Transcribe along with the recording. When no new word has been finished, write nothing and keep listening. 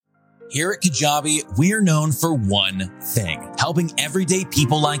Here at Kajabi, we're known for one thing, helping everyday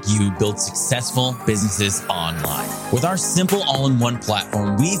people like you build successful businesses online. With our simple all-in-one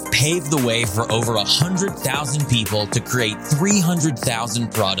platform, we've paved the way for over 100,000 people to create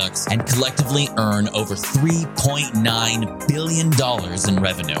 300,000 products and collectively earn over $3.9 billion in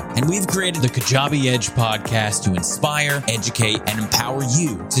revenue. And we've created the Kajabi Edge podcast to inspire, educate, and empower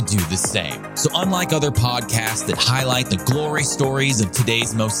you to do the same. So unlike other podcasts that highlight the glory stories of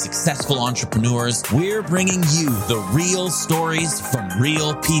today's most successful entrepreneurs, we're bringing you the real stories from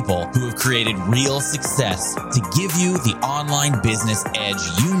real people who have created real success to give you the online business edge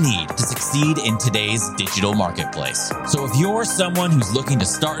you need to succeed in today's digital marketplace. So if you're someone who's looking to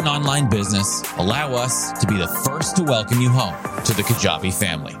start an online business, allow us to be the first to welcome you home to the Kajabi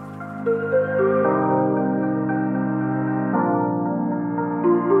family.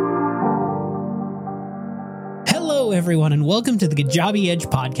 Hello, everyone, and welcome to the Kajabi Edge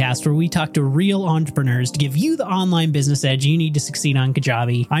podcast, where we talk to real entrepreneurs to give you the online business edge you need to succeed on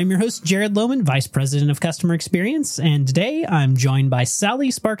Kajabi. I'm your host, Jared Lohman, Vice President of Customer Experience, and today I'm joined by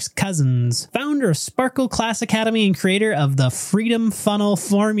Sally Sparks Cousins, founder of Sparkle Class Academy and creator of the Freedom Funnel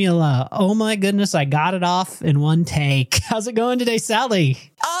Formula. Oh my goodness, I got it off in one take. How's it going today, Sally?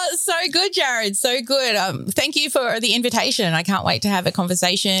 So good, Jared. So good. Thank you for the invitation. I can't wait to have a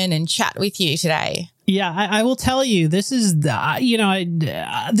conversation and chat with you today. Yeah, I will tell you, this is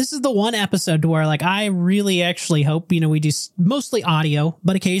this is the one episode where I really actually hope, we do mostly audio,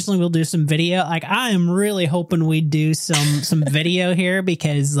 but occasionally we'll do some video. I am really hoping we do some video here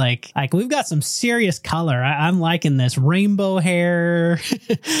because we've got some serious color. I'm liking this rainbow hair,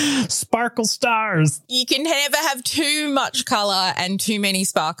 sparkle stars. You can never have too much color and too many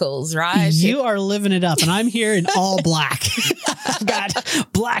sparkles, right? You are living it up, and I'm here in all black. I've got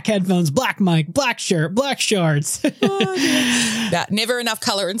black headphones, black mic, black shirt, black shorts. Never enough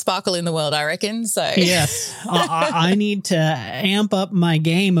color and sparkle in the world, I reckon. So yes, I need to amp up my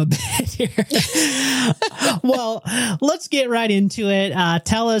game a bit here. Well, let's get right into it.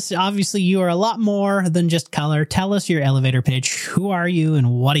 Tell us, obviously, you are a lot more than just color. Tell us your elevator pitch. Who are you and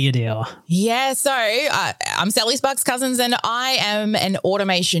what do you do? Yeah, so I'm Sally Sparks Cousins, and I am an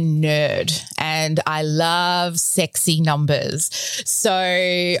automation nerd, and I love sexy numbers. So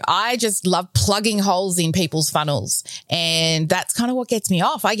I just love plugging holes in people's funnels, and that's kind of what gets me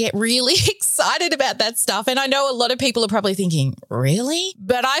off. I get really excited about that stuff, and I know a lot of people are probably thinking, really?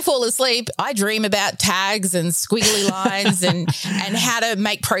 But I fall asleep. I dream about tags and squiggly lines and how to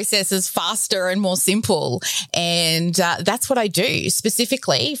make processes faster and more simple, and that's what I do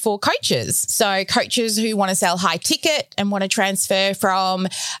specifically for coaches. So coaches who want to sell high ticket and want to transfer from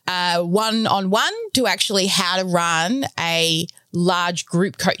one-on-one to actually how to run a large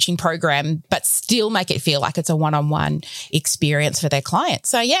group coaching program, but still make it feel like it's a one-on-one experience for their clients.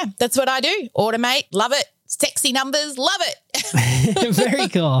 So yeah, that's what I do. Automate, love it. Sexy numbers, love it. Very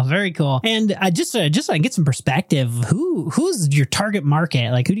cool. Very cool. And just so I can get some perspective, who's your target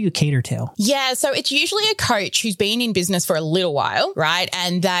market? Who do you cater to? Yeah. So it's usually a coach who's been in business for a little while, right?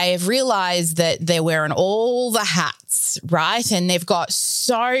 And they've realized that they're wearing all the hats, right? And they've got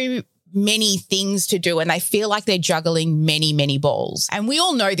so many things to do, and they feel like they're juggling many, many balls. And we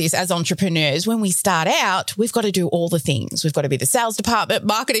all know this as entrepreneurs. When we start out, we've got to do all the things. We've got to be the sales department,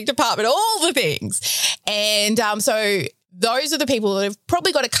 marketing department, all the things. And so those are the people that have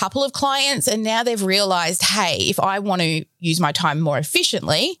probably got a couple of clients, and now they've realized, hey, if I want to use my time more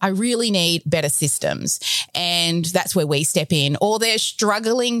efficiently, I really need better systems. And that's where we step in. Or they're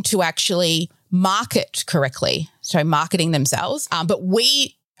struggling to actually market correctly, so marketing themselves. But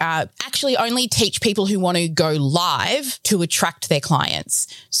we actually only teach people who want to go live to attract their clients.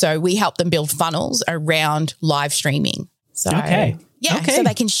 So we help them build funnels around live streaming. So, okay. Yeah, okay. So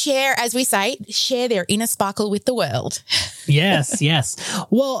they can share, as we say, share their inner sparkle with the world. Yes.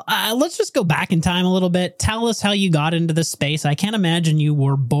 Well, let's just go back in time a little bit. Tell us how you got into this space. I can't imagine you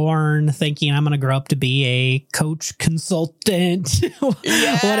were born thinking I'm going to grow up to be a coach, consultant,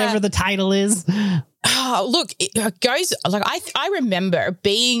 whatever the title is. Oh, look, it goes I remember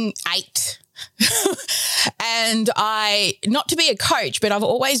being 8 and not to be a coach, but I've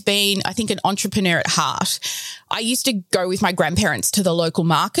always been, I think, an entrepreneur at heart. I used to go with my grandparents to the local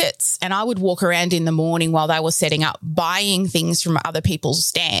markets, and I would walk around in the morning while they were setting up, buying things from other people's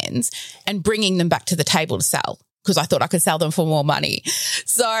stands and bringing them back to the table to sell, because I thought I could sell them for more money.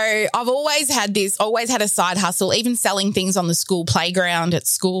 So I've always had a side hustle, even selling things on the school playground at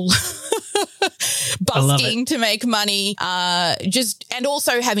school. busking to make money, and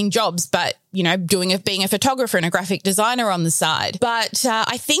also having jobs, but being a photographer and a graphic designer on the side. But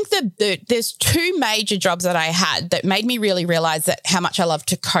I think that there's two major jobs that I had that made me really realize that how much I love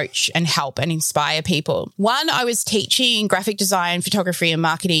to coach and help and inspire people. One, I was teaching graphic design, photography and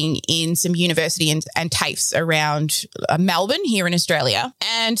marketing in some university and TAFEs around Melbourne here in Australia.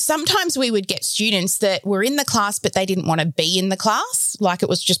 And sometimes we would get students that were in the class, but they didn't want to be in the class, like it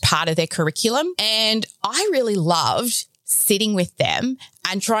was just part of their curriculum. And I really loved sitting with them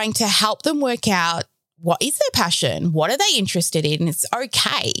and trying to help them work out what is their passion? What are they interested in? It's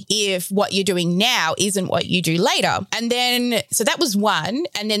okay if what you're doing now isn't what you do later. And then, so that was one.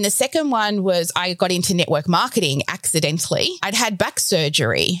 And then the second one was I got into network marketing accidentally. I'd had back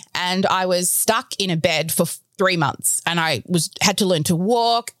surgery and I was stuck in a bed for 3 months and I had to learn to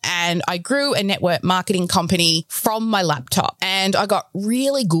walk, and I grew a network marketing company from my laptop, and I got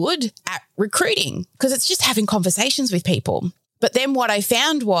really good at recruiting because it's just having conversations with people. But then what I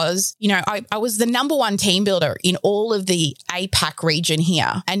found was, I was the number one team builder in all of the APAC region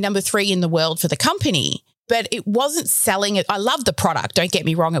here and number 3 in the world for the company. But it wasn't selling it. I loved the product. Don't get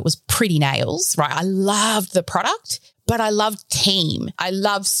me wrong. It was pretty nails, right? I loved the product, but I loved team. I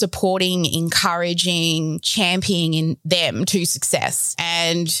loved supporting, encouraging, championing them to success.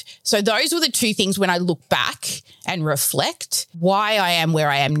 And so those were the two things when I look back and reflect why I am where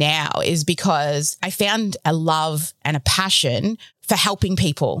I am now is because I found a love and a passion for helping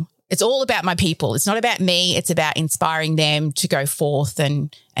people. It's all about my people. It's not about me. It's about inspiring them to go forth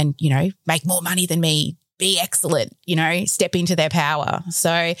and make more money than me. Be excellent, step into their power.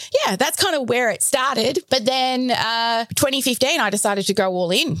 So yeah, that's kind of where it started. But then 2015, I decided to go all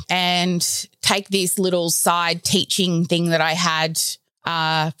in and take this little side teaching thing that I had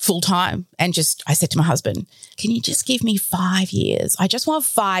full time. And I said to my husband, can you just give me 5 years? I just want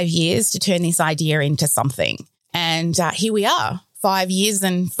 5 years to turn this idea into something. And here we are, 5 years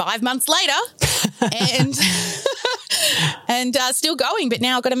and 5 months later. And still going, but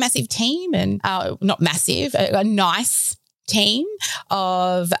now I've got a massive team and not massive, a nice team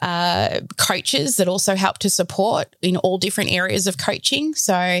of coaches that also help to support in all different areas of coaching.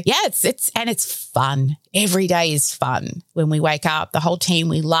 So yeah, it's fun. Every day is fun. When we wake up, the whole team,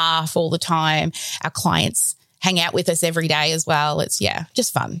 we laugh all the time. Our clients hang out with us every day as well. It's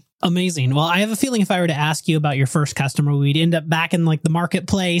just fun. Amazing. Well, I have a feeling if I were to ask you about your first customer, we'd end up back in like the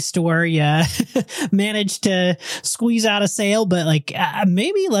marketplace to where you managed to squeeze out a sale. But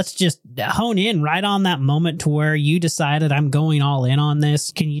maybe let's just hone in right on that moment to where you decided I'm going all in on this.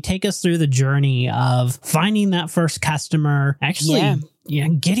 Can you take us through the journey of finding that first customer, actually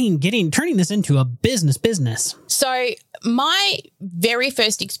turning this into a business? So my very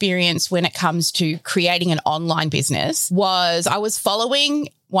first experience when it comes to creating an online business was I was following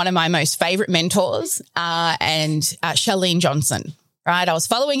one of my most favorite mentors and Chalene Johnson, right? I was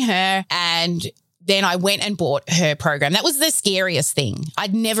following her and then I went and bought her program. That was the scariest thing.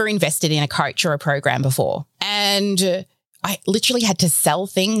 I'd never invested in a coach or a program before. And I literally had to sell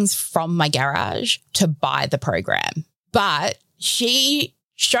things from my garage to buy the program. But she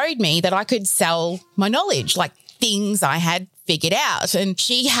showed me that I could sell my knowledge, like things I had figured out. And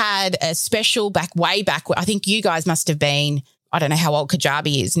she had a special way back, I think you guys must have been, I don't know how old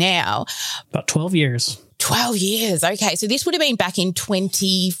Kajabi is now. About 12 years. 12 years. Okay. So this would have been back in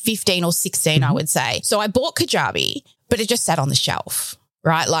 2015 or 16, I would say. So I bought Kajabi, but it just sat on the shelf,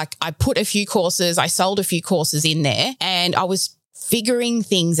 right? Like I put a few courses, I sold a few courses in there and I was figuring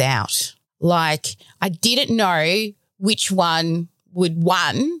things out. Like I didn't know which one would,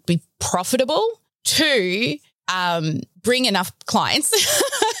 1, be profitable, 2, bring enough clients,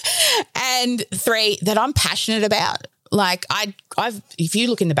 and 3, that I'm passionate about. Like if you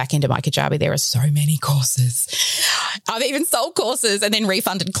look in the back end of my Kajabi, there are so many courses. I've even sold courses and then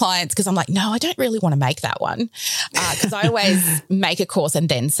refunded clients because I'm like, no, I don't really want to make that one because I always make a course and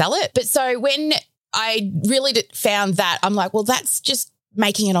then sell it. But so when I really found that, I'm like, well, that's just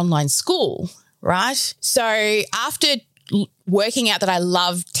making an online school, right? So after working out that I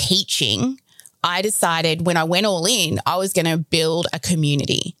love teaching, I decided when I went all in, I was going to build a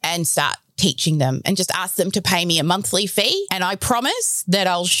community and start teaching them and just ask them to pay me a monthly fee. And I promise that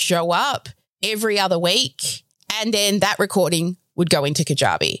I'll show up every other week and then that recording would go into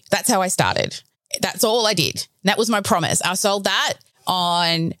Kajabi. That's how I started. That's all I did. That was my promise. I sold that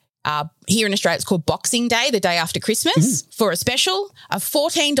on here in Australia, it's called Boxing Day, the day after Christmas, for a special of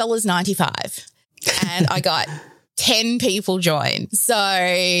 $14.95. And I got 10 people joined. So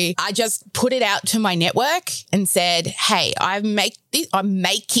I just put it out to my network and said, hey, I'm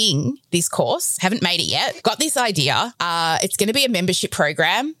making this course. Haven't made it yet. Got this idea. It's going to be a membership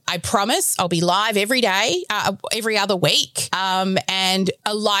program. I promise I'll be live every day, every other week. And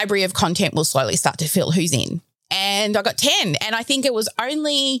a library of content will slowly start to fill who's in. And I got 10. And I think it was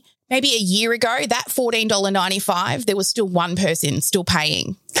only maybe a year ago, that $14.95, there was still one person still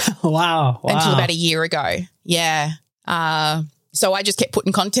paying. Wow. Until about a year ago. Yeah. So I just kept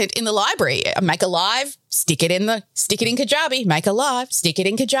putting content in the library. I make a live, stick it in Kajabi, make a live, stick it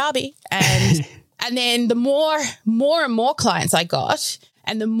in Kajabi. And and then the more and more clients I got,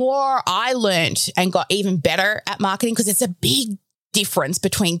 and the more I learned and got even better at marketing, because it's a big difference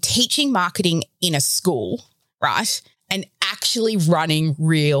between teaching marketing in a school, right, and actually running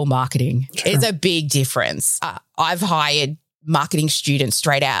real marketing. Sure. It's a big difference. I've hired marketing students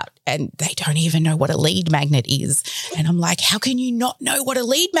straight out and they don't even know what a lead magnet is. And I'm like, how can you not know what a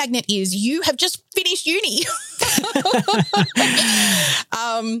lead magnet is? You have just finished uni.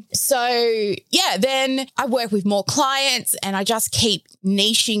 So yeah, then I work with more clients and I just keep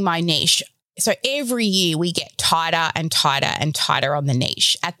niching my niche. So every year we get tighter and tighter and tighter on the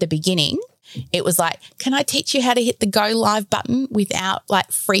niche. At the beginning, it was like, can I teach you how to hit the go live button without like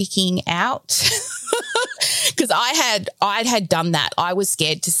freaking out? Because I'd had done that. I was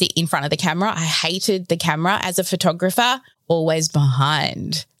scared to sit in front of the camera. I hated the camera as a photographer, always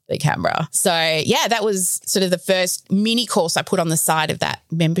behind the camera. So yeah, that was sort of the first mini course I put on the side of that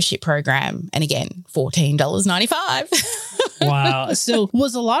membership program. And again, $14.95. Wow. So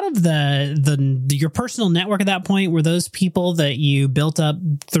was a lot of your personal network at that point, were those people that you built up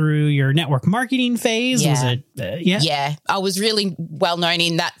through your network marketing phase? Yeah. Was it? Yeah. I was really well known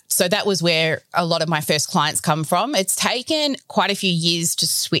in that. So that was where a lot of my first clients come from. It's taken quite a few years to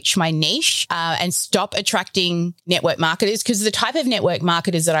switch my niche and stop attracting network marketers, because the type of network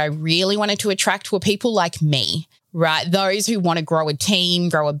marketers that I really wanted to attract were people like me, right? Those who want to grow a team,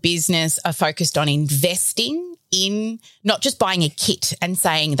 grow a business, are focused on investing in not just buying a kit and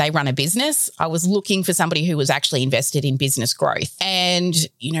saying they run a business. I was looking for somebody who was actually invested in business growth. And,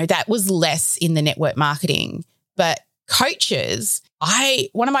 that was less in the network marketing. But coaches,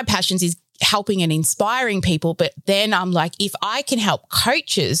 one of my passions is helping and inspiring people. But then I'm like, if I can help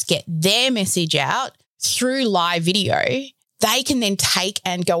coaches get their message out through live video, they can then take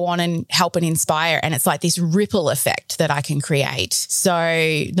and go on and help and inspire. And it's like this ripple effect that I can create. So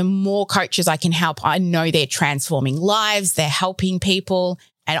the more coaches I can help, I know they're transforming lives, they're helping people,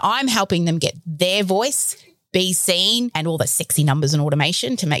 and I'm helping them get their voice be seen, and all the sexy numbers and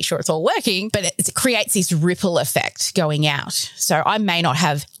automation to make sure it's all working. But it creates this ripple effect going out. So I may not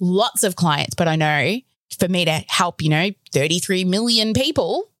have lots of clients, but I know for me to help, 33 million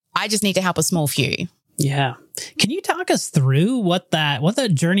people, I just need to help a small few. Yeah. Can you talk us through what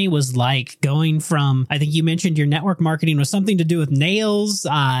that journey was like, going from, I think you mentioned your network marketing was something to do with nails.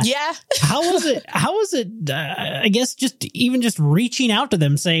 Yeah. How was it, I guess just reaching out to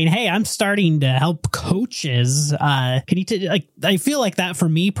them saying, hey, I'm starting to help coaches. Can you, I feel like that for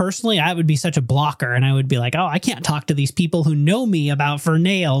me personally, I would be such a blocker, and I would be like, oh, I can't talk to these people who know me about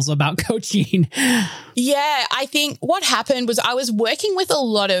coaching. Yeah. I think what happened was I was working with a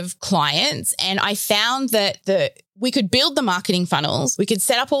lot of clients, and I found that we could build the marketing funnels. We could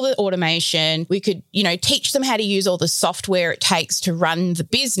set up all the automation. We could, teach them how to use all the software it takes to run the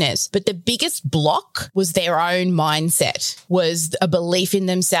business. But the biggest block was their own mindset, was a belief in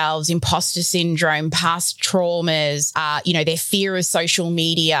themselves, imposter syndrome, past traumas, their fear of social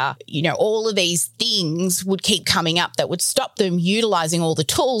media. All of these things would keep coming up that would stop them utilizing all the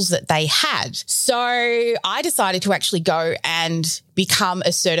tools that they had. So I decided to actually go and become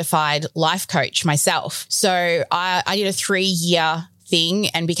a certified life coach myself. So I did a 3-year thing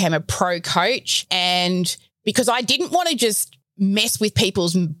and became a pro coach. And because I didn't want to just mess with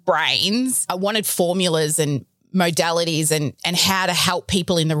people's brains, I wanted formulas and modalities and how to help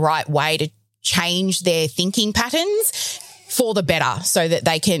people in the right way to change their thinking patterns for the better, so that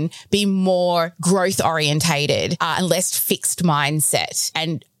they can be more growth orientated and less fixed mindset.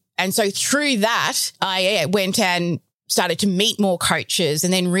 And so through that, I went and started to meet more coaches,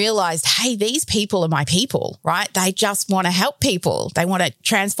 and then realized, hey, these people are my people, right? They just want to help people. They want to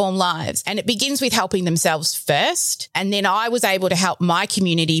transform lives. And it begins with helping themselves first. And then I was able to help my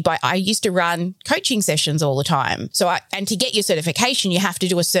community I used to run coaching sessions all the time. And to get your certification, you have to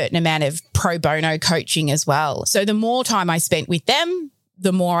do a certain amount of pro bono coaching as well. So the more time I spent with them,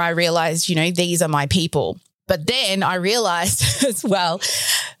 the more I realized, these are my people. But then I realized as well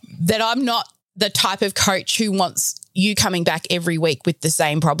that I'm not the type of coach who wants you coming back every week with the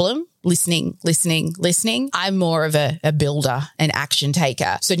same problem, listening. I'm more of a builder, an action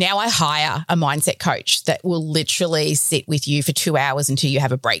taker. So now I hire a mindset coach that will literally sit with you for 2 hours until you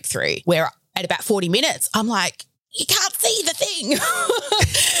have a breakthrough, where at about 40 minutes, I'm like, you can't see the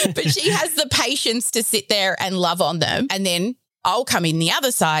thing. But she has the patience to sit there and love on them. And then I'll come in the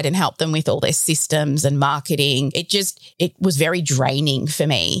other side and help them with all their systems and marketing. It was very draining for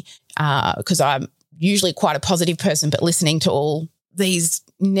me because I'm usually quite a positive person, but listening to all these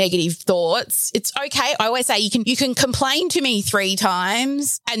negative thoughts, it's okay. I always say you can complain to me 3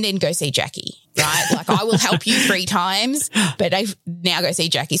 times and then go see Jackie, right? Like I will help you 3 times, but I now go see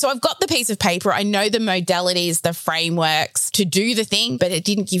Jackie. So I've got the piece of paper. I know the modalities, the frameworks to do the thing, but it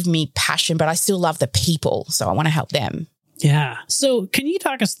didn't give me passion, but I still love the people. So I want to help them. Yeah. So can you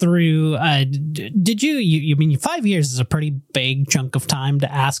talk us through, did you mean 5 years is a pretty big chunk of time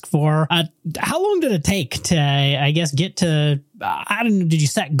to ask for. How long did it take to, I guess, get to, I don't know, did you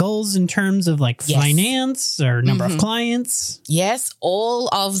set goals in terms of like finance or number of clients? Yes, all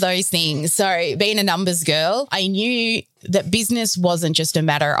of those things. So being a numbers girl, I knew that business wasn't just a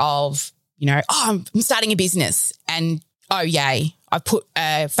matter of, I'm starting a business and oh, yay. I've put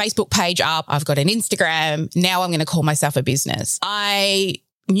a Facebook page up. I've got an Instagram. Now I'm going to call myself a business. I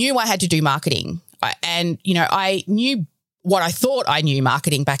knew I had to do marketing. I knew what I thought I knew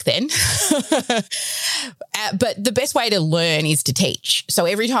marketing back then. But the best way to learn is to teach. So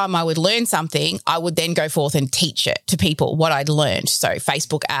every time I would learn something, I would then go forth and teach it to people, what I'd learned. So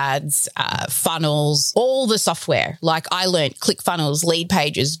Facebook ads, funnels, all the software. Like I learned ClickFunnels, Lead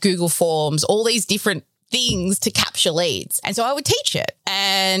Pages, Google Forms, all these different things to capture leads. And so I would teach it.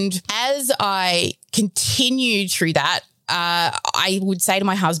 And as I continued through that, I would say to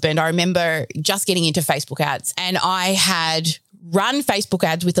my husband, I remember just getting into Facebook ads and I had run Facebook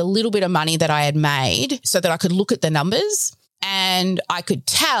ads with a little bit of money that I had made so that I could look at the numbers. And I could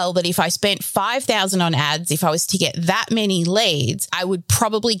tell that if I spent $5,000 on ads, if I was to get that many leads, I would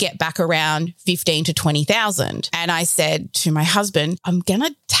probably get back around $15,000 to $20,000. And I said to my husband, I'm going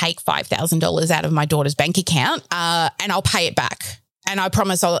to take $5,000 out of my daughter's bank account and I'll pay it back. And I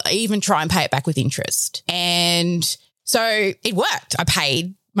promise I'll even try and pay it back with interest. And so it worked. I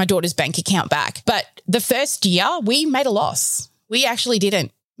paid my daughter's bank account back. But the first year we made a loss. We actually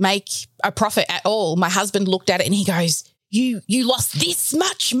didn't make a profit at all. My husband looked at it and he goes, You lost this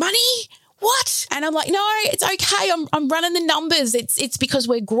much money? What? And I'm like, no, it's okay. I'm running the numbers. It's because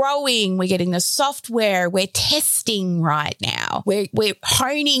we're growing. We're getting the software. We're testing right now. We're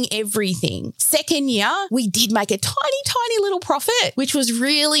honing everything. Second year, we did make a tiny little profit, which was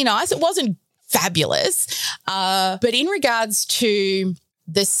really nice. It wasn't fabulous. But in regards to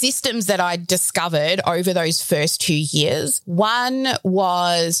the systems that I discovered over those first 2 years, one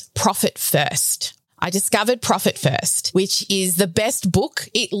was Profit First. I discovered Profit First, which is the best book.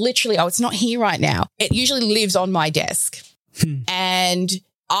 It literally, it's not here right now. It usually lives on my desk. And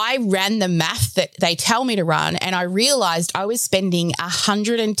I ran the math that they tell me to run and I realized I was spending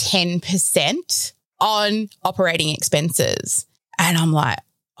 110% on operating expenses. And I'm like,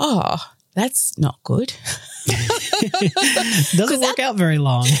 oh, that's not good. Doesn't work out very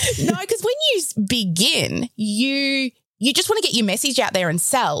long. No, because when you begin, you just want to get your message out there and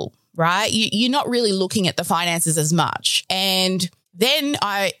sell. Right? You're not really looking at the finances as much. And then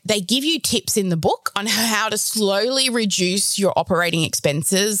they give you tips in the book on how to slowly reduce your operating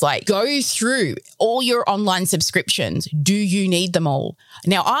expenses, like go through all your online subscriptions. Do you need them all?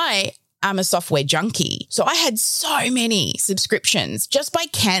 Now, I'm a software junkie. So I had so many subscriptions. Just by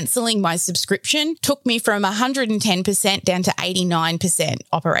canceling my subscription took me from 110% down to 89%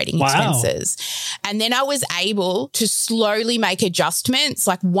 operating expenses. And then I was able to slowly make adjustments,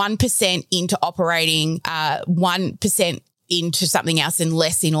 like 1% into operating, 1% into something else and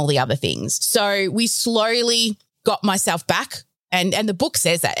less in all the other things. So we slowly got myself back. And the book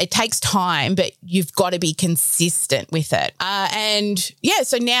says that it takes time, but you've got to be consistent with it.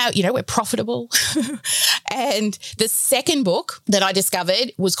 So now, we're profitable. And the second book that I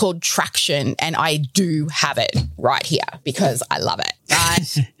discovered was called Traction. And I do have it right here because I love it. Right?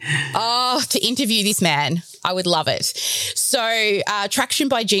 To interview this man, I would love it. So Traction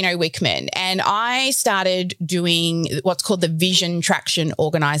by Gino Wickman. And I started doing what's called the Vision Traction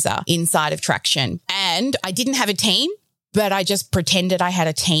Organizer inside of Traction. And I didn't have a team, but I just pretended I had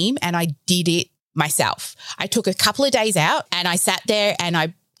a team and I did it myself. I took a couple of days out and I sat there and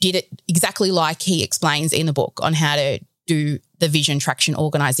I did it exactly like he explains in the book on how to do the Vision Traction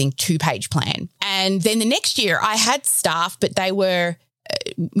Organizing 2-page plan. And then the next year I had staff, but they were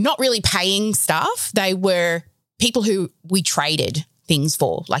not really paying staff. They were people who we traded things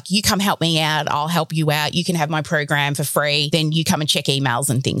for. Like, you come help me out, I'll help you out. You can have my program for free. Then you come and check emails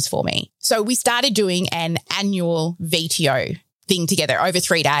and things for me. So we started doing an annual VTO thing together. Over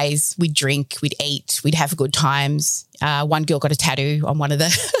 3 days, we'd drink, we'd eat, we'd have good times. One girl got a tattoo on one of the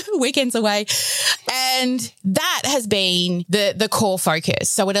weekends away. And that has been the core focus.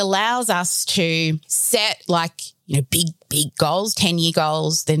 So it allows us to set big goals, 10-year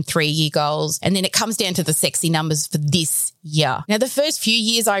goals, then 3-year goals. And then it comes down to the sexy numbers for this year. Now, the first few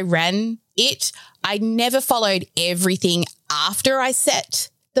years I ran it, I never followed everything after I set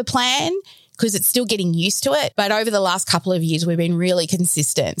the plan, because it's still getting used to it. But over the last couple of years, we've been really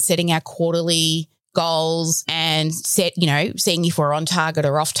consistent, setting our quarterly goals and seeing if we're on target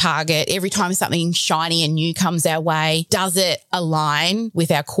or off target. Every time something shiny and new comes our way, does it align with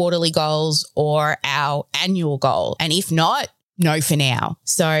our quarterly goals or our annual goal? And if not, no for now.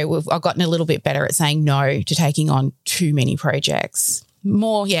 So I've gotten a little bit better at saying no to taking on too many projects.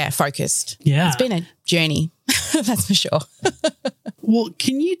 More, focused. Yeah. It's been a journey, that's for sure. Well,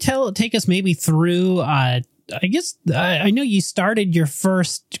 can you take us maybe through, I know you started your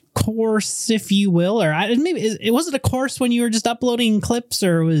first course, if you will, or was it a course when you were just uploading clips,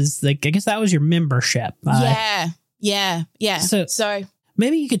 or was I guess that was your membership? Yeah. So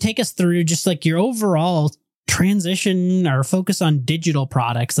maybe you could take us through just like your overall transition or focus on digital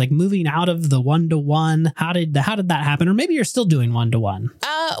products, like moving out of the one-to-one. How did that happen? Or maybe you're still doing one-to-one.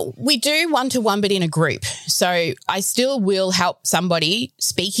 We do one-to-one, but in a group. So I still will help somebody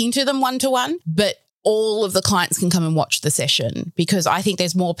speaking to them one-to-one, but all of the clients can come and watch the session, because I think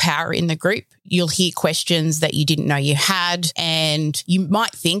there's more power in the group. You'll hear questions that you didn't know you had, and you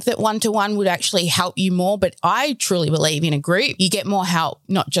might think that one-to-one would actually help you more, but I truly believe in a group, you get more help,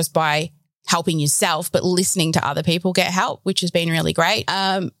 not just by helping yourself, but listening to other people get help, which has been really great.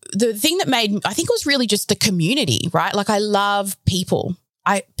 The thing that I think it was really just the community, right? Like, I love people.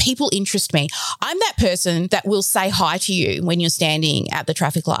 People interest me. I'm that person that will say hi to you when you're standing at the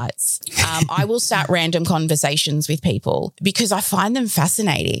traffic lights. I will start random conversations with people because I find them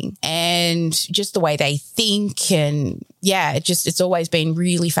fascinating, and just the way they think, and it's always been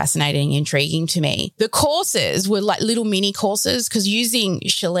really fascinating and intriguing to me. The courses were like little mini courses, because using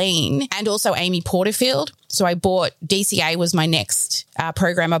Shalene and also Amy Porterfield. So I bought DCA was my next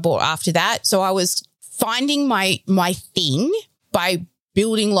program I bought after that. So I was finding my thing by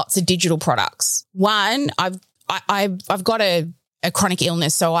building lots of digital products. One, I've got a chronic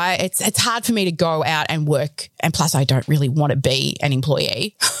illness, so it's hard for me to go out and work, and plus I don't really want to be an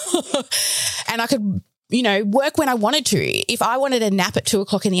employee. And I could, work when I wanted to. If I wanted a nap at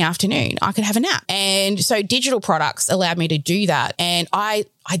 2:00 in the afternoon, I could have a nap. And so digital products allowed me to do that. And I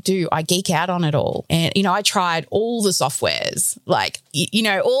geek out on it all. And, I tried all the softwares, like,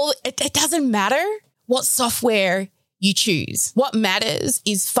 it doesn't matter what software you choose. What matters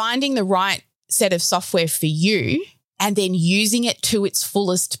is finding the right set of software for you and then using it to its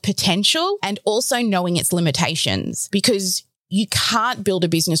fullest potential, and also knowing its limitations, because you can't build a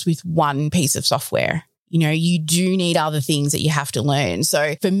business with one piece of software. You do need other things that you have to learn.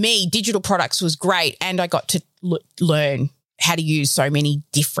 So for me, digital products was great, and I got to learn how to use so many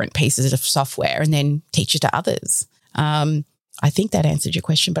different pieces of software and then teach it to others. I think that answered your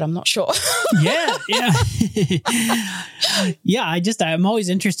question, but I'm not sure. Yeah. I'm always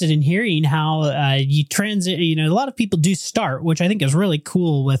interested in hearing how you transit. A lot of people do start, which I think is really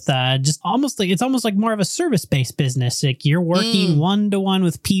cool, with it's almost like more of a service-based business. Like, you're working one-to-one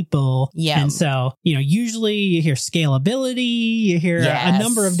with people. Yeah. And so, usually you hear scalability, you hear a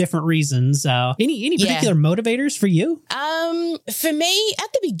number of different reasons. So any particular motivators for you? For me,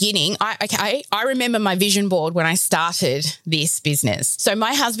 at the beginning, I remember my vision board when I started this business. So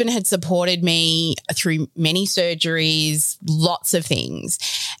my husband had supported me through many surgeries, lots of things.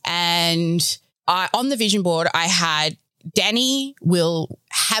 And on the vision board, I had Danny will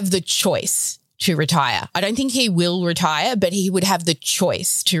have the choice to retire. I don't think he will retire, but he would have the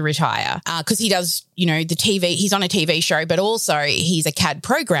choice to retire because he does, the TV, he's on a TV show, but also he's a CAD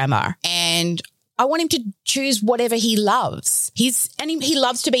programmer. And I want him to choose whatever he loves. He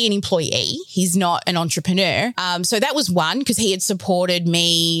loves to be an employee. He's not an entrepreneur. So that was one, because he had supported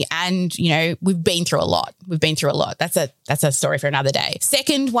me, and, we've been through a lot. That's a story for another day.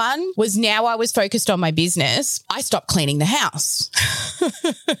 Second one was, now I was focused on my business, I stopped cleaning the house.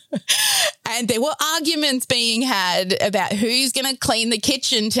 And there were arguments being had about who's going to clean the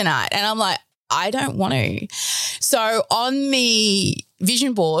kitchen tonight. And I'm like, I don't want to. So on the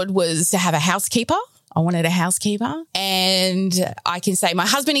vision board was to have a housekeeper. I wanted a housekeeper. And I can say my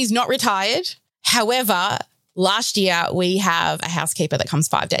husband is not retired. However, last year we have a housekeeper that comes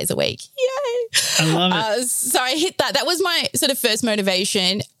 5 days a week. Yay. I love it. So I hit that. That was my sort of first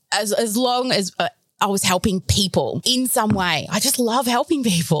motivation as long as I was helping people in some way. I just love helping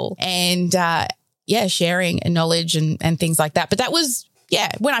people and, sharing knowledge and things like that. But that was,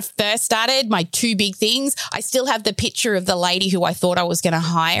 when I first started, my two big things. I still have the picture of the lady who I thought I was going to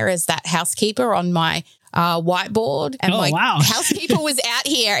hire as that housekeeper on my whiteboard. And my housekeeper was out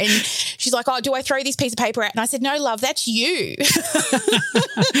here and she's like, do I throw this piece of paper out? And I said, no, love, that's you.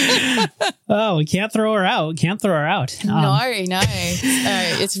 We can't throw her out. No.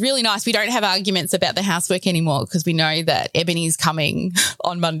 It's really nice. We don't have arguments about the housework anymore because we know that Ebony's coming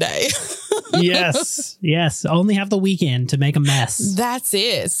on Monday. Yes. Only have the weekend to make a mess. That's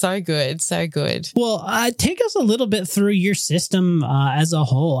it. So good. Well, take us a little bit through your system as a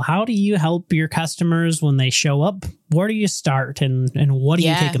whole. How do you help your customers when they show up? Where do you start and what do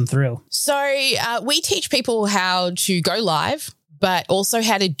you take them through? So we teach people how to go live, but also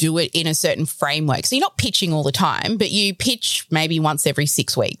how to do it in a certain framework. So you're not pitching all the time, but you pitch maybe once every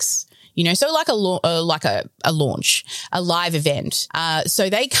 6 weeks. So like a launch, a live event. So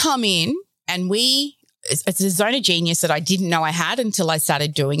they come in and it's a zone of genius that I didn't know I had until I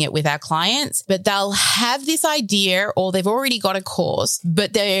started doing it with our clients. But they'll have this idea or they've already got a course,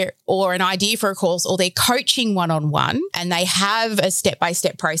 or an idea for a course, or they're coaching one-on-one and they have a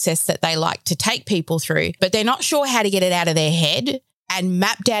step-by-step process that they like to take people through, but they're not sure how to get it out of their head and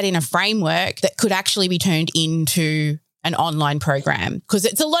mapped out in a framework that could actually be turned into an online program. Because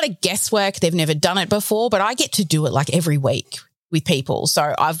it's a lot of guesswork. They've never done it before, but I get to do it like every week with people.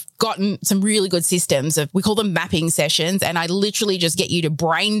 So I've gotten some really good systems we call them mapping sessions, and I literally just get you to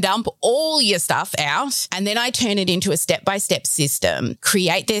brain dump all your stuff out. And then I turn it into a step-by-step system,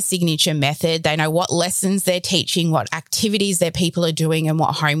 create their signature method. They know what lessons they're teaching, what activities their people are doing, and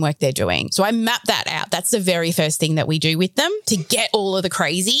what homework they're doing. So I map that out. That's the very first thing that we do with them to get all of the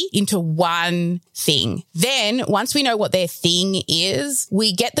crazy into one thing. Then once we know what their thing is,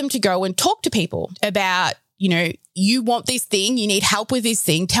 we get them to go and talk to people about, you want this thing, you need help with this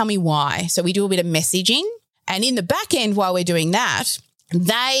thing, tell me why. So we do a bit of messaging. And in the back end, while we're doing that,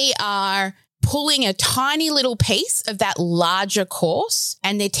 they are pulling a tiny little piece of that larger course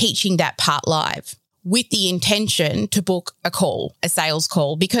and they're teaching that part live with the intention to book a sales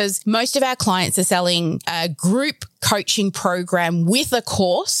call, because most of our clients are selling a group coaching program with a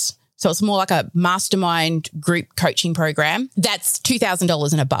course. So it's more like a mastermind group coaching program that's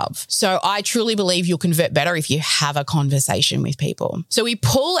 $2,000 and above. So I truly believe you'll convert better if you have a conversation with people. So we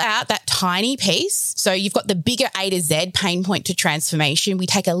pull out that tiny piece. So you've got the bigger A to Z pain point to transformation. We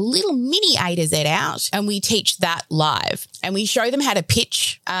take a little mini A to Z out and we teach that live. And we show them how to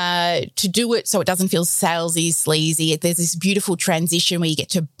pitch to do it so it doesn't feel salesy, sleazy. There's this beautiful transition where you get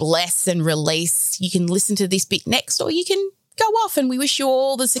to bless and release. You can listen to this bit next, or you can go off, and we wish you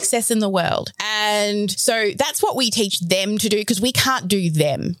all the success in the world. And so that's what we teach them to do, because we can't do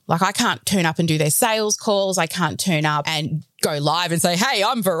them. Like I can't turn up and do their sales calls. I can't turn up and go live and say, hey,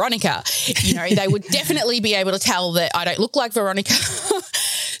 I'm Veronica. They would definitely be able to tell that I don't look like Veronica.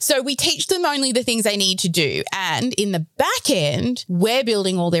 So we teach them only the things they need to do. And in the back end, we're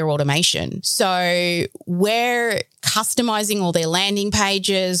building all their automation. So we're customizing all their landing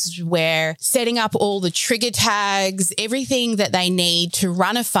pages. We're setting up all the trigger tags, everything that they need to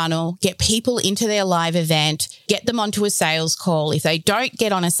run a funnel, get people into their live event, get them onto a sales call. If they don't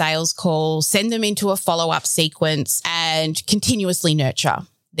get on a sales call, send them into a follow-up sequence and continuously nurture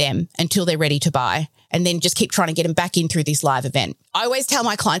them until they're ready to buy. And then just keep trying to get them back in through this live event. I always tell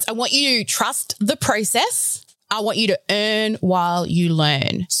my clients, I want you to trust the process. I want you to earn while you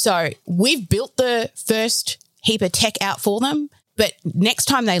learn. So we've built the first heap of tech out for them, but next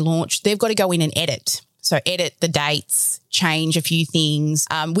time they launch, they've got to go in and edit. So edit the dates, change a few things.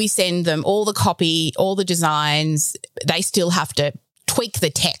 We send them all the copy, all the designs. They still have to tweak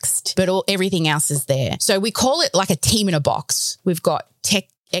the text, but everything else is there. So we call it like a team in a box. We've got tech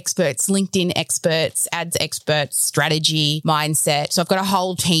experts, LinkedIn experts, ads experts, strategy, mindset. So I've got a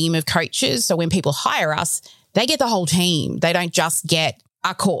whole team of coaches. So when people hire us, they get the whole team. They don't just get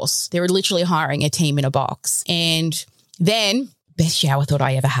a course. They're literally hiring a team in a box. And then best shower thought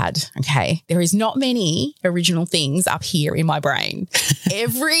I ever had. Okay. There is not many original things up here in my brain.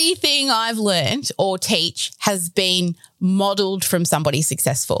 Everything I've learned or teach has been modeled from somebody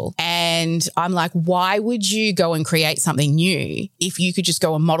successful. And I'm like, why would you go and create something new if you could just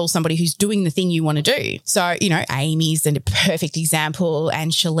go and model somebody who's doing the thing you want to do? So, Amy's a perfect example,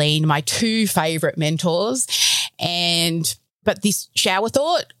 and Shalene, my two favorite mentors. But this shower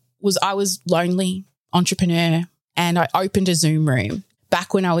thought was, I was lonely, entrepreneur, and I opened a Zoom room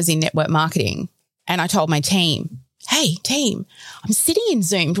back when I was in network marketing. And I told my team, hey, team, I'm sitting in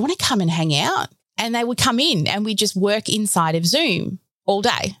Zoom. Do you want to come and hang out? And they would come in and we just work inside of Zoom all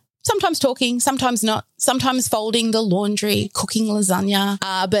day. Sometimes talking, sometimes not, sometimes folding the laundry, cooking lasagna.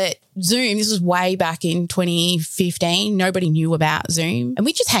 But Zoom, this was way back in 2015. Nobody knew about Zoom. And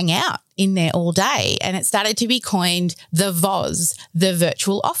we just hang out in there all day. And it started to be coined the VOS, the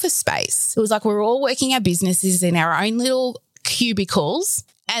virtual office space. It was like we're all working our businesses in our own little cubicles.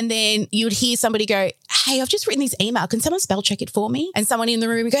 And then you would hear somebody go, hey, I've just written this email. Can someone spell check it for me? And someone in the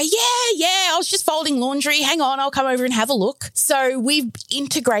room would go, yeah, I was just folding laundry. Hang on, I'll come over and have a look. So we've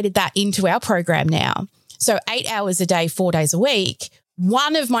integrated that into our program now. So 8 hours a day, 4 days a week,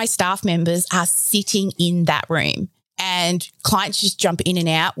 one of my staff members are sitting in that room. And clients just jump in and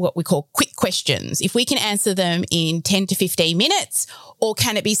out, what we call quick questions. If we can answer them in 10 to 15 minutes, or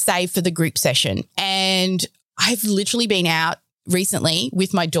can it be saved for the group session? And I've literally been out recently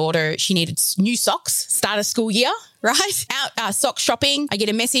with my daughter. She needed new socks, start of school year, right? Out sock shopping. I get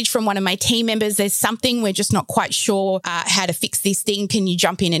a message from one of my team members. There's something we're just not quite sure how to fix this thing. Can you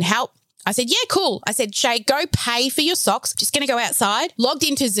jump in and help? I said, yeah, cool. I said, Shay, go pay for your socks. Just going to go outside. Logged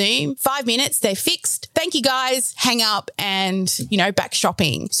into Zoom, 5 minutes, they're fixed. Thank you guys. Hang up and, back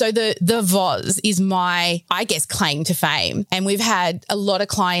shopping. So the VOS is my, I guess, claim to fame. And we've had a lot of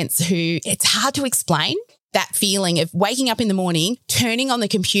clients who it's hard to explain that feeling of waking up in the morning, turning on the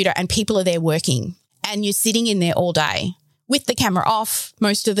computer and people are there working and you're sitting in there all day with the camera off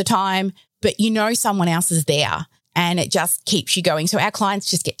most of the time, but someone else is there and it just keeps you going. So our clients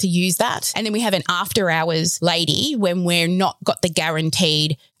just get to use that. And then we have an after hours lady when we're not got the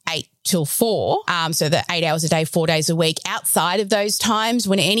guaranteed 8 till 4. So the 8 hours a day, 4 days a week. Outside of those times,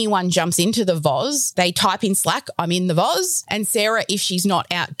 when anyone jumps into the VOS, they type in Slack, I'm in the VOS. And Sarah, if she's not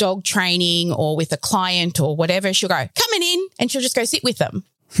out dog training or with a client or whatever, she'll go, coming in, and she'll just go sit with them.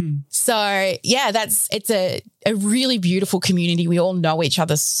 So yeah, it's a really beautiful community. We all know each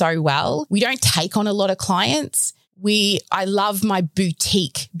other so well. We don't take on a lot of clients. I love my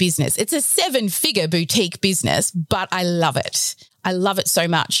boutique business. It's a 7-figure boutique business, but I love it. I love it so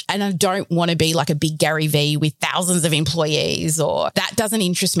much. And I don't want to be like a big Gary Vee with thousands of employees, or that doesn't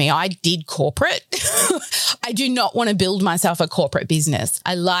interest me. I did corporate. I do not want to build myself a corporate business.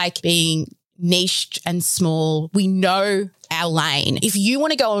 I like being niched and small. We know our lane. If you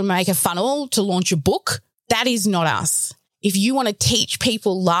want to go and make a funnel to launch a book, that is not us. If you want to teach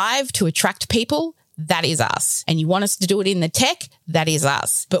people live to attract people, that is us. And you want us to do it in the tech, that is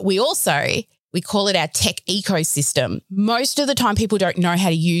us. But we call it our tech ecosystem. Most of the time, people don't know how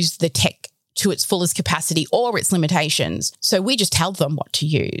to use the tech to its fullest capacity or its limitations. So we just tell them what to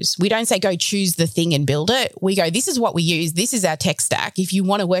use. We don't say, go choose the thing and build it. We go, this is what we use. This is our tech stack. If you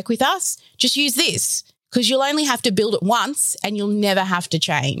want to work with us, just use this, because you'll only have to build it once and you'll never have to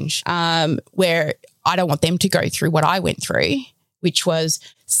change. Where I don't want them to go through what I went through, which was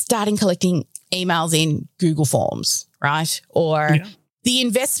starting collecting emails in Google Forms, right? Or the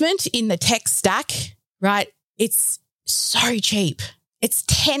investment in the tech stack, right? It's so cheap. It's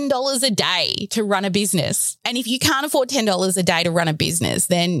 $10 a day to run a business. And if you can't afford $10 a day to run a business,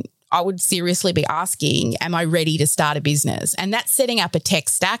 then I would seriously be asking, am I ready to start a business? And that's setting up a tech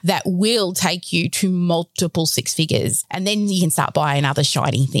stack that will take you to multiple 6 figures. And then you can start buying other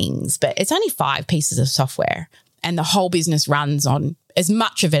shiny things. But it's only 5 pieces of software and the whole business runs on as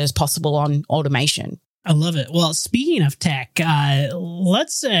much of it as possible on automation. I love it. Well, speaking of tech,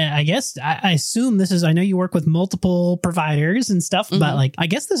 let's, I guess, I assume this is, I know you work with multiple providers and stuff, but I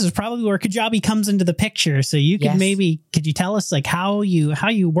guess this is probably where Kajabi comes into the picture. So you could could you tell us how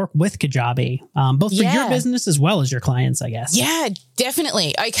you work with Kajabi, both for your business as well as your clients, I guess? Yeah,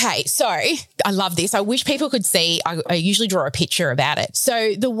 definitely. Okay. So I love this. I wish people could see, I usually draw a picture about it.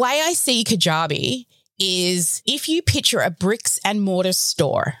 So the way I see Kajabi is if you picture a bricks and mortar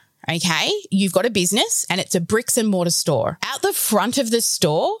store. Okay, you've got a business and it's a bricks and mortar store. Out the front of the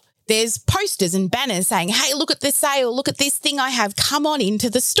store, there's posters and banners saying, hey, look at this sale, look at this thing I have, come on into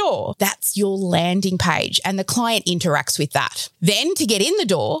the store. That's your landing page and the client interacts with that. Then to get in the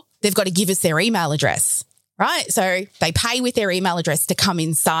door, they've got to give us their email address, right? So they pay with their email address to come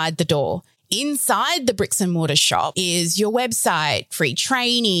inside the door. Inside the bricks and mortar shop is your website, free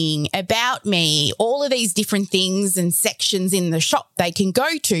training, about me, all of these different things and sections in the shop they can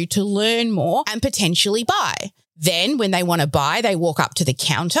go to learn more and potentially buy. Then when they want to buy, they walk up to the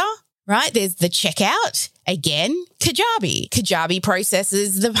counter, right? There's the checkout. Again, Kajabi. Kajabi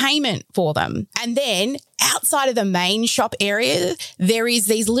processes the payment for them. And then outside of the main shop area, there is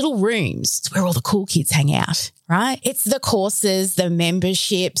these little rooms. It's where all the cool kids hang out, right? It's the courses, the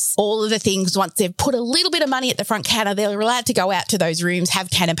memberships, all of the things. Once they've put a little bit of money at the front counter, they're allowed to go out to those rooms, have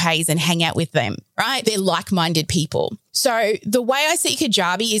canapes and hang out with them, right? They're like-minded people. So the way I see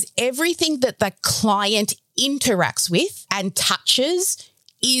Kajabi is everything that the client interacts with and touches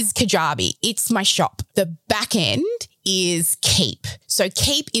is Kajabi. It's my shop. The back end is Keep. So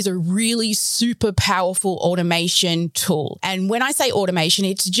Keep is a really super powerful automation tool. And when I say automation,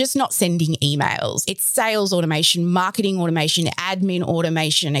 it's just not sending emails. It's sales automation, marketing automation, admin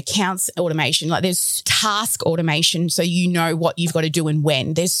automation, accounts automation. Like there's task automation. So you know what you've got to do and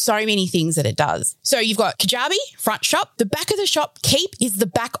when. There's so many things that it does. So you've got Kajabi, front shop. The back of the shop, Keep, is the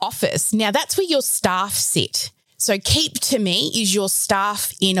back office. Now that's where your staff sit. So Keep to me is your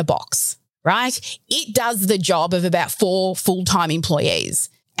staff in a box, right? It does the job of about 4 full-time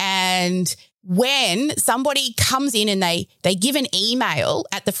employees. And when somebody comes in and they give an email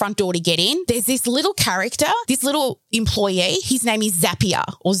at the front door to get in, there's this little character, this little employee, his name is Zapier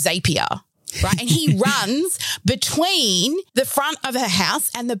or Zapier. Right. And he runs between the front of the house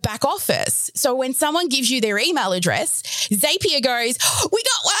and the back office. So when someone gives you their email address, Zapier goes, "We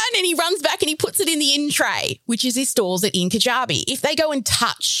got one." And he runs back and he puts it in the in tray, which is he stores it in Kajabi. If they go and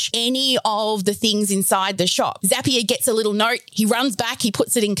touch any of the things inside the shop, Zapier gets a little note. He runs back, he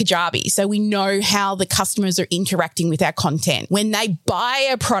puts it in Kajabi. So we know how the customers are interacting with our content. When they buy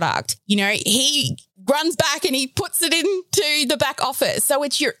a product, he runs back and he puts it into the back office. So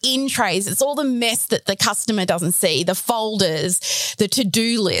it's your in trays. It's all the mess that the customer doesn't see, the folders, the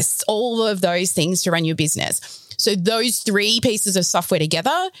to-do lists, all of those things to run your business. So those 3 pieces of software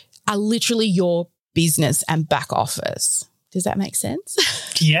together are literally your business and back office. Does that make sense?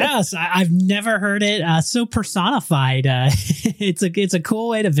 Yes, I've never heard it so personified. It's a cool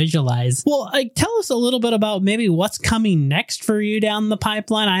way to visualize. Well, tell us a little bit about maybe what's coming next for you down the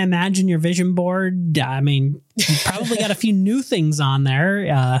pipeline. I imagine your vision board. I mean, you probably got a few new things on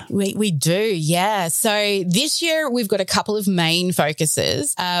there. We do, yeah. So this year we've got a couple of main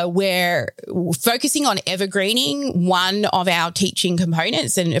focuses. We're focusing on evergreening one of our teaching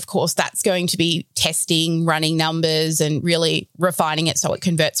components. And of course, that's going to be testing, running numbers and really refining it so it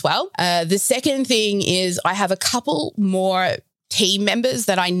converts well. The second thing is I have a couple more team members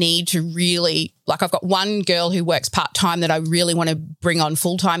that I need to really, I've got one girl who works part-time that I really want to bring on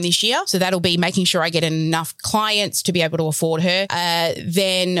full-time this year. So that'll be making sure I get enough clients to be able to afford her.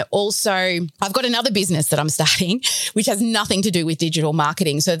 Then also I've got another business that I'm starting, which has nothing to do with digital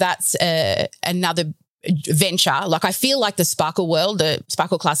marketing. So that's another venture. I feel like the Sparkle World, the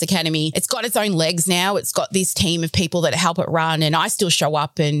Sparkle Class Academy, it's got its own legs now. It's got this team of people that help it run, and I still show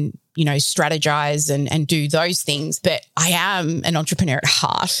up and strategize and do those things. But I am an entrepreneur at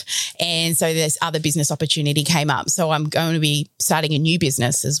heart. And so this other business opportunity came up. So I'm going to be starting a new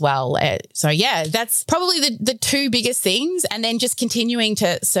business as well. So yeah, that's probably the 2 biggest things. And then just continuing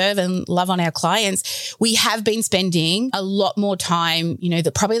to serve and love on our clients. We have been spending a lot more time,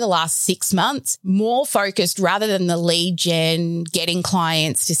 probably the last 6 months, more focused rather than the lead gen, getting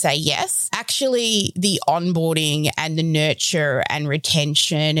clients to say yes, actually the onboarding and the nurture and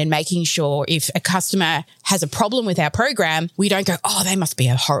retention and making sure if a customer has a problem with our program, we don't go, "Oh, they must be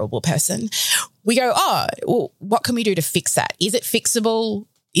a horrible person." We go, "Oh, well, what can we do to fix that? Is it fixable?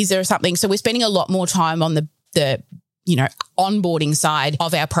 Is there something?" So we're spending a lot more time on the onboarding side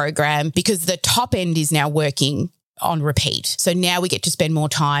of our program because the top end is now working on repeat. So now we get to spend more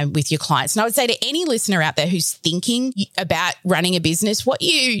time with your clients. And I would say to any listener out there who's thinking about running a business, what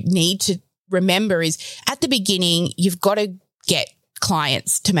you need to remember is at the beginning, you've got to get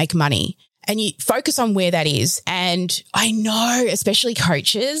clients to make money and you focus on where that is. And I know, especially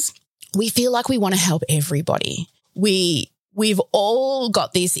coaches, we feel like we want to help everybody. We've all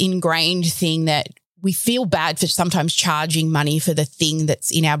got this ingrained thing that we feel bad for sometimes charging money for the thing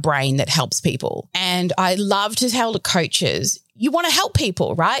that's in our brain that helps people. And I love to tell the coaches, you want to help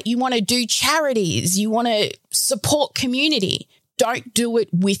people, right? You want to do charities. You want to support community. Don't do it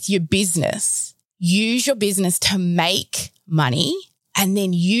with your business. Use your business to make money and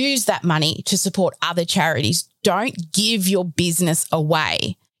then use that money to support other charities. Don't give your business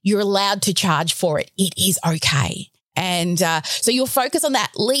away. You're allowed to charge for it. It is okay. And so you'll focus on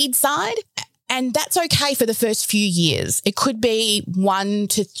that lead side, and that's okay for the first few years. It could be 1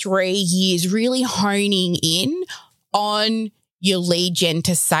 to 3 years really honing in on your lead gen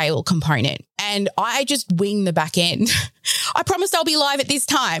to sale component. And I just wing the back end. I promised I'll be live at this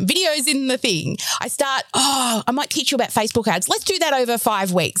time. Videos in the thing. I might teach you about Facebook ads. Let's do that over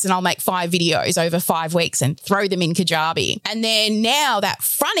 5 weeks, and I'll make 5 videos over 5 weeks and throw them in Kajabi. And then now that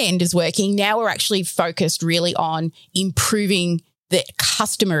front end is working, now we're actually focused really on improving the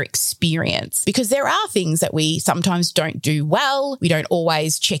customer experience, because there are things that we sometimes don't do well. We don't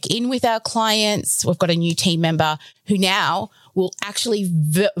always check in with our clients. We've got a new team member who now will actually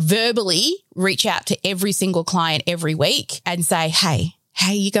verbally reach out to every single client every week and say, hey, how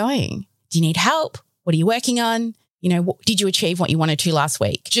are you going? Do you need help? What are you working on? Did you achieve what you wanted to last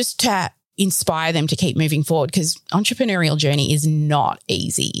week? Just to inspire them to keep moving forward, because entrepreneurial journey is not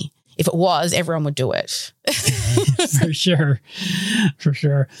easy. If it was, everyone would do it. For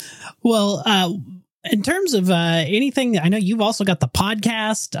sure. Well, in terms of anything, I know you've also got the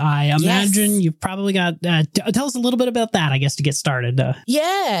podcast. I imagine you've probably got, tell us a little bit about that, I guess, to get started.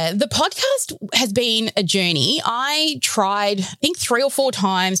 Yeah, the podcast has been a journey. I tried, I think 3 or 4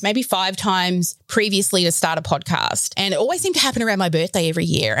 times, maybe 5 times previously to start a podcast. And it always seemed to happen around my birthday every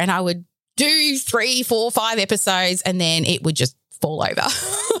year. And I would do 3, 4, 5 episodes, and then it would just fall over.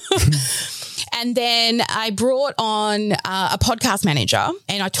 And then I brought on a podcast manager,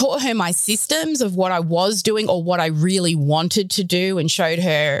 and I taught her my systems of what I was doing or what I really wanted to do, and showed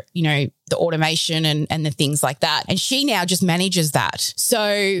her, the automation and the things like that. And she now just manages that.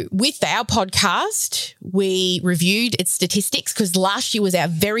 So with our podcast, we reviewed its statistics, because last year was our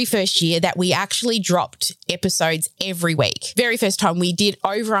very first year that we actually dropped episodes every week. Very first time. We did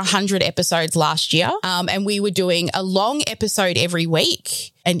over 100 episodes last year, and we were doing a long episode every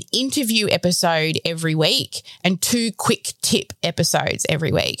week, an interview episode every week, and 2 quick tip episodes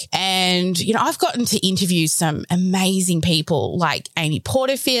every week. And, I've gotten to interview some amazing people like Amy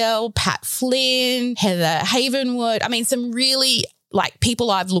Porterfield, Pat Flynn, Heather Havenwood. I mean, some really people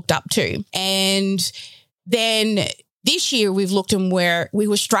I've looked up to. And then this year we've looked and where we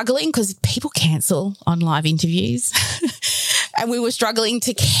were struggling because people cancel on live interviews and we were struggling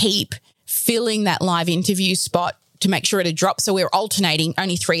to keep filling that live interview spot to make sure it had dropped. So we're alternating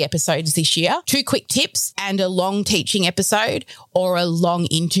only 3 episodes this year, 2 quick tips and a long teaching episode or a long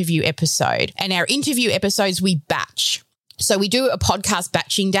interview episode. And our interview episodes, we batch. So we do a podcast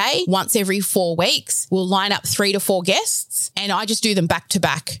batching day once every 4 weeks. We'll line up 3 to 4 guests, and I just do them back to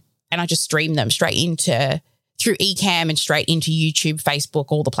back, and I just stream them straight through Ecamm and straight into YouTube, Facebook,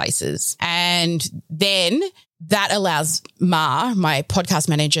 all the places. And then that allows my podcast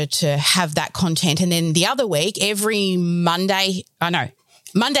manager, to have that content. And then the other week, every Monday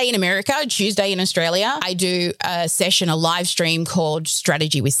in America, Tuesday in Australia, I do a live stream called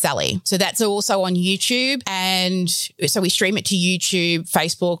Strategy with Sally. So that's also on YouTube. And so we stream it to YouTube,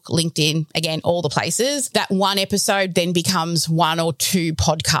 Facebook, LinkedIn, again, all the places. That one episode then becomes 1 or 2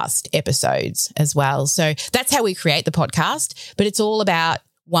 podcast episodes as well. So that's how we create the podcast. But it's all about,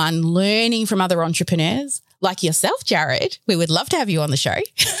 one, learning from other entrepreneurs like yourself, Jared. We would love to have you on the show.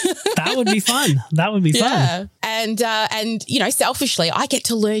 That would be fun. Yeah. And selfishly, I get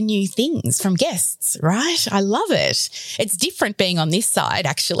to learn new things from guests, right? I love it. It's different being on this side,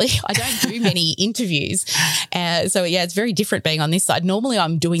 actually. I don't do many interviews. It's very different being on this side. Normally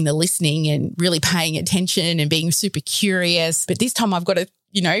I'm doing the listening and really paying attention and being super curious. But this time I've got to,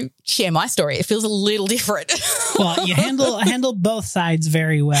 share my story. It feels a little different. Well, you handle both sides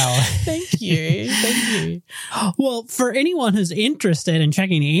very well. Thank you. Well, for anyone who's interested in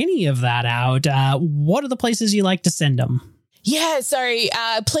checking any of that out, what are the places you like to send them? Yeah, so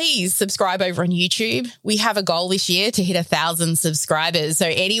please subscribe over on YouTube. We have a goal this year to hit 1,000 subscribers. So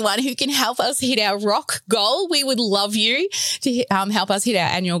anyone who can help us hit our rock goal, we would love you to help us hit our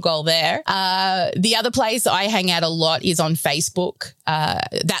annual goal there. The other place I hang out a lot is on Facebook.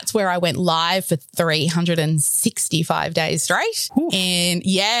 That's where I went live for 365 days straight. Ooh. And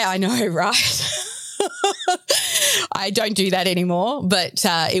yeah, I know, right? I don't do that anymore, but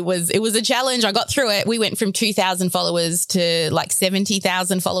it was a challenge. I got through it. We went from 2,000 followers to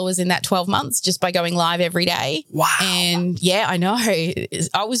 70,000 followers in that 12 months just by going live every day. Wow. And yeah, I know.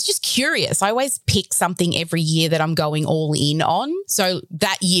 I was just curious. I always pick something every year that I'm going all in on. So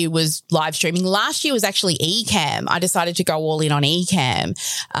that year was live streaming. Last year was actually Ecamm. I decided to go all in on Ecamm.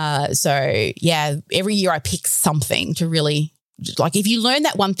 So yeah, every year I pick something to really, if you learn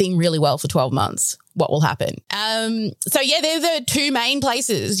that one thing really well for 12 months, what will happen? So yeah, they're the 2 main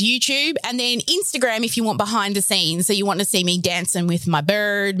places, YouTube and then Instagram if you want behind the scenes. So you want to see me dancing with my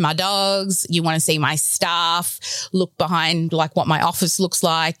bird, my dogs. You want to see my staff, look behind what my office looks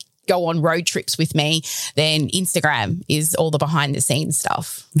like. go on road trips with me, then Instagram is all the behind the scenes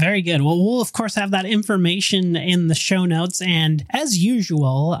stuff. Very good. Well, we'll of course have that information in the show notes. And as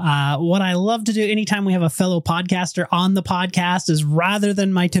usual, what I love to do anytime we have a fellow podcaster on the podcast is, rather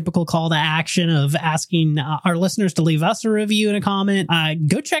than my typical call to action of asking our listeners to leave us a review and a comment,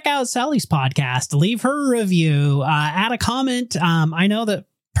 go check out Sally's podcast, leave her a review, add a comment. I know that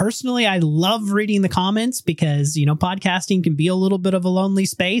personally, I love reading the comments because, podcasting can be a little bit of a lonely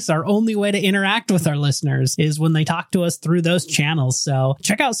space. Our only way to interact with our listeners is when they talk to us through those channels. So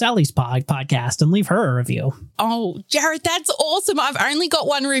check out Sally's podcast and leave her a review. Oh, Jared, that's awesome. I've only got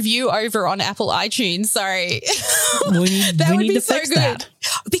one review over on Apple iTunes. Sorry. We need to fix that.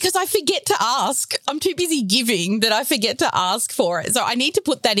 Because I forget to ask. I'm too busy giving that I forget to ask for it. So I need to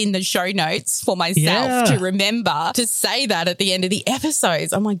put that in the show notes for myself to remember to say that at the end of the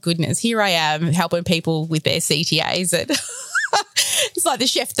episodes. Oh my goodness, here I am helping people with their CTAs. It's like the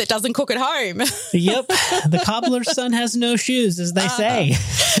chef that doesn't cook at home. Yep. The cobbler's son has no shoes, as they say.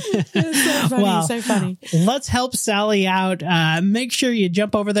 So funny, well, so funny. Let's help Sally out. Make sure you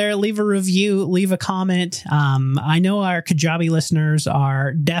jump over there, leave a review, leave a comment. I know our Kajabi listeners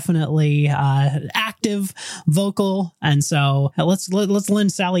are definitely active, vocal, and so let's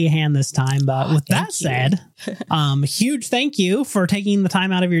lend Sally a hand this time. But with that said, huge thank you for taking the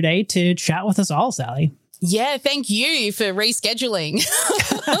time out of your day to chat with us all, Sally. Yeah, thank you for rescheduling.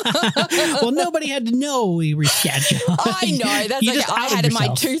 Well, nobody had to know we rescheduled. I know. That's You like, just I outed had yourself.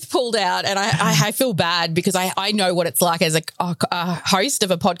 my tooth pulled out, and I feel bad because I know what it's like as a host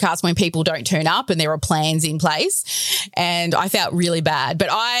of a podcast when people don't turn up and there are plans in place. And I felt really bad, but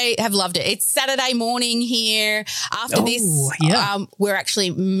I have loved it. It's Saturday morning here. After this, we're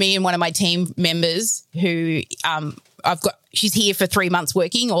actually, me and one of my team members who she's here for 3 months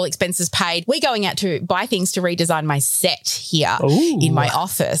working, all expenses paid. We're going out to buy things to redesign my set here in my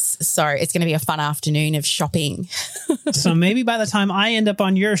office. So it's going to be a fun afternoon of shopping. So maybe by the time I end up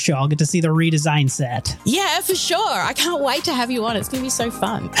on your show, I'll get to see the redesign set. Yeah, for sure. I can't wait to have you on. It's going to be so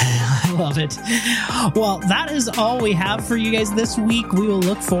fun. I love it. Well, that is all we have for you guys this week. We will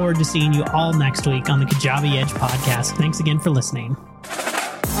look forward to seeing you all next week on the Kajabi Edge podcast. Thanks again for listening.